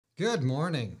Good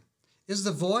morning. Is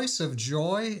the voice of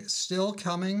joy still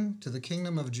coming to the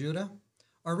kingdom of Judah?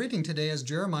 Our reading today is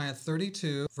Jeremiah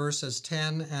 32, verses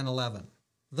 10 and 11.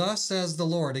 Thus says the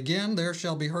Lord, Again there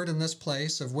shall be heard in this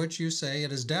place, of which you say,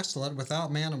 It is desolate,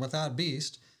 without man and without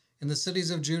beast, in the cities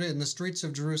of Judah, in the streets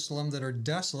of Jerusalem, that are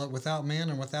desolate, without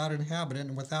man and without inhabitant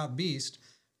and without beast,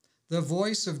 the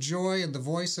voice of joy and the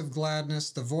voice of gladness,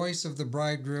 the voice of the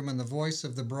bridegroom and the voice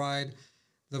of the bride,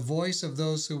 the voice of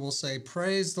those who will say,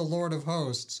 Praise the Lord of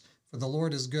hosts, for the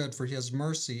Lord is good, for his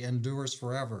mercy endures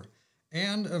forever.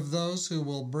 And of those who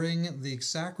will bring the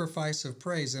sacrifice of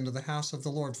praise into the house of the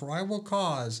Lord, for I will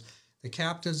cause the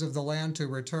captives of the land to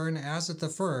return as at the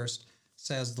first,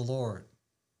 says the Lord.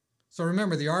 So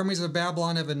remember, the armies of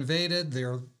Babylon have invaded,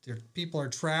 their people are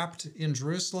trapped in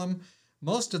Jerusalem.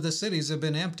 Most of the cities have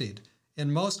been emptied.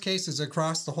 In most cases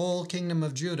across the whole kingdom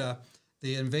of Judah,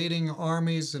 the invading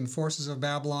armies and forces of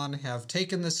Babylon have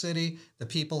taken the city. The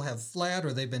people have fled,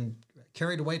 or they've been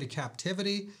carried away to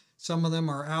captivity. Some of them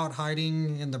are out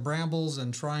hiding in the brambles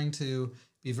and trying to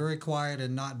be very quiet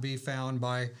and not be found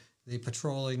by the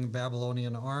patrolling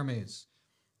Babylonian armies.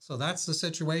 So that's the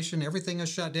situation. Everything is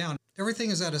shut down.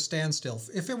 Everything is at a standstill.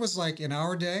 If it was like in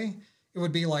our day, it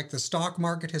would be like the stock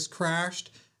market has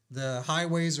crashed, the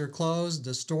highways are closed,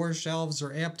 the store shelves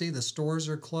are empty, the stores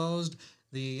are closed,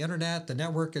 the internet, the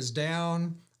network is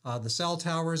down, the cell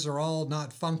towers are all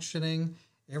not functioning,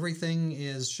 everything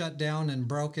is shut down and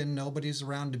broken, nobody's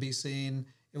around to be seen.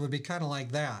 It would be kind of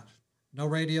like that. No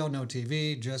radio, no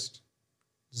TV, just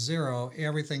zero.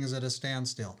 Everything is at a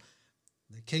standstill.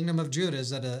 The kingdom of Judah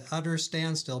is at an utter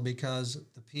standstill because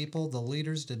the people, the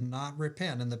leaders, did not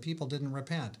repent, and the people didn't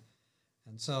repent.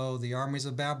 And so the armies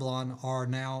of Babylon are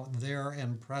now there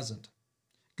and present.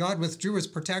 God withdrew his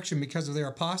protection because of their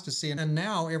apostasy, and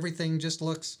now everything just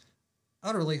looks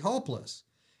utterly hopeless.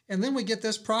 And then we get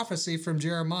this prophecy from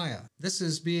Jeremiah. This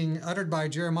is being uttered by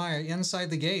Jeremiah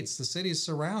inside the gates. The city is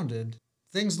surrounded.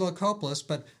 Things look hopeless,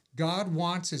 but God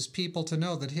wants his people to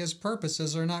know that his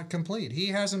purposes are not complete. He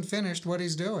hasn't finished what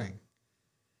he's doing.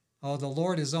 Oh, the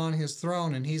Lord is on his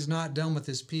throne, and he's not done with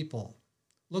his people.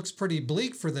 Looks pretty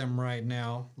bleak for them right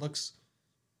now. Looks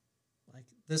like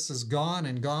this is gone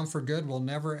and gone for good, will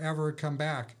never ever come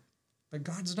back. But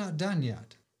God's not done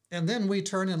yet. And then we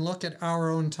turn and look at our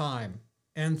own time.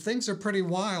 And things are pretty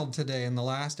wild today in the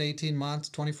last 18 months,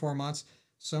 24 months.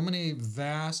 So many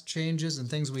vast changes and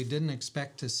things we didn't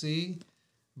expect to see.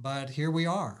 But here we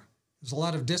are. There's a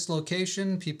lot of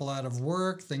dislocation, people out of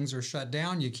work, things are shut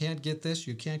down. You can't get this,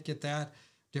 you can't get that.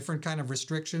 Different kind of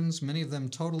restrictions, many of them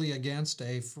totally against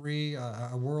a free,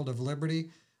 a world of liberty.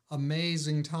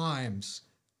 Amazing times,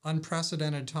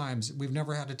 unprecedented times. We've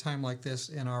never had a time like this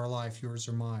in our life, yours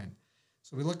or mine.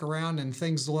 So we look around and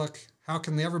things look, how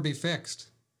can they ever be fixed?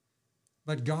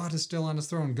 But God is still on his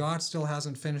throne. God still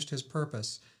hasn't finished his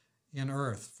purpose in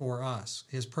earth for us,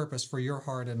 his purpose for your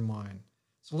heart and mine.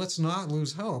 So let's not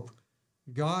lose hope.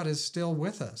 God is still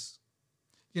with us.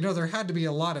 You know, there had to be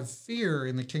a lot of fear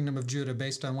in the kingdom of Judah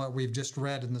based on what we've just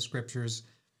read in the scriptures.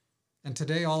 And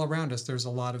today all around us, there's a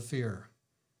lot of fear.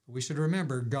 We should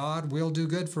remember, God will do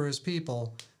good for his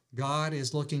people. God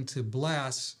is looking to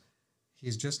bless.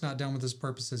 He's just not done with his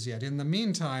purposes yet. In the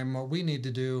meantime, what we need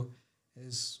to do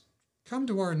is come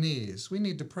to our knees. We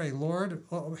need to pray, Lord,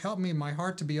 help me, my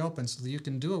heart to be open so that you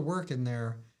can do a work in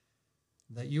there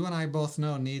that you and I both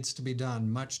know needs to be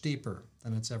done much deeper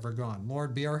than it's ever gone.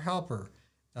 Lord, be our helper.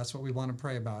 That's what we want to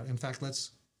pray about. In fact,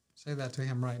 let's say that to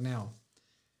him right now.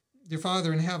 Dear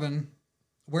Father in heaven,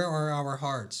 where are our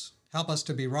hearts? Help us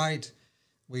to be right.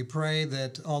 We pray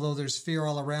that although there's fear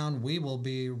all around, we will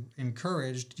be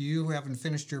encouraged. You haven't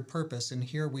finished your purpose, and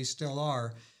here we still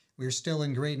are. We're still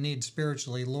in great need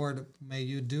spiritually. Lord, may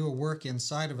you do a work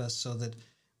inside of us so that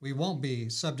we won't be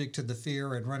subject to the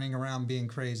fear and running around being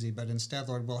crazy, but instead,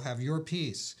 Lord, we'll have your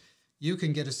peace. You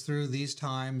can get us through these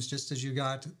times just as you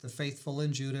got the faithful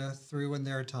in Judah through in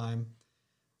their time.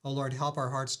 Oh, Lord, help our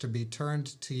hearts to be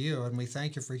turned to you, and we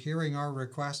thank you for hearing our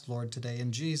request, Lord, today.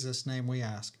 In Jesus' name we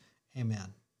ask.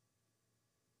 Amen.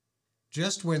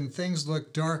 Just when things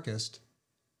look darkest,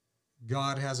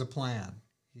 God has a plan.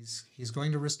 He's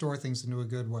going to restore things into a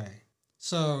good way.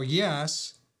 So,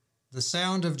 yes, the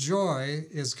sound of joy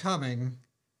is coming,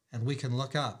 and we can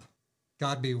look up.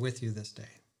 God be with you this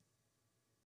day.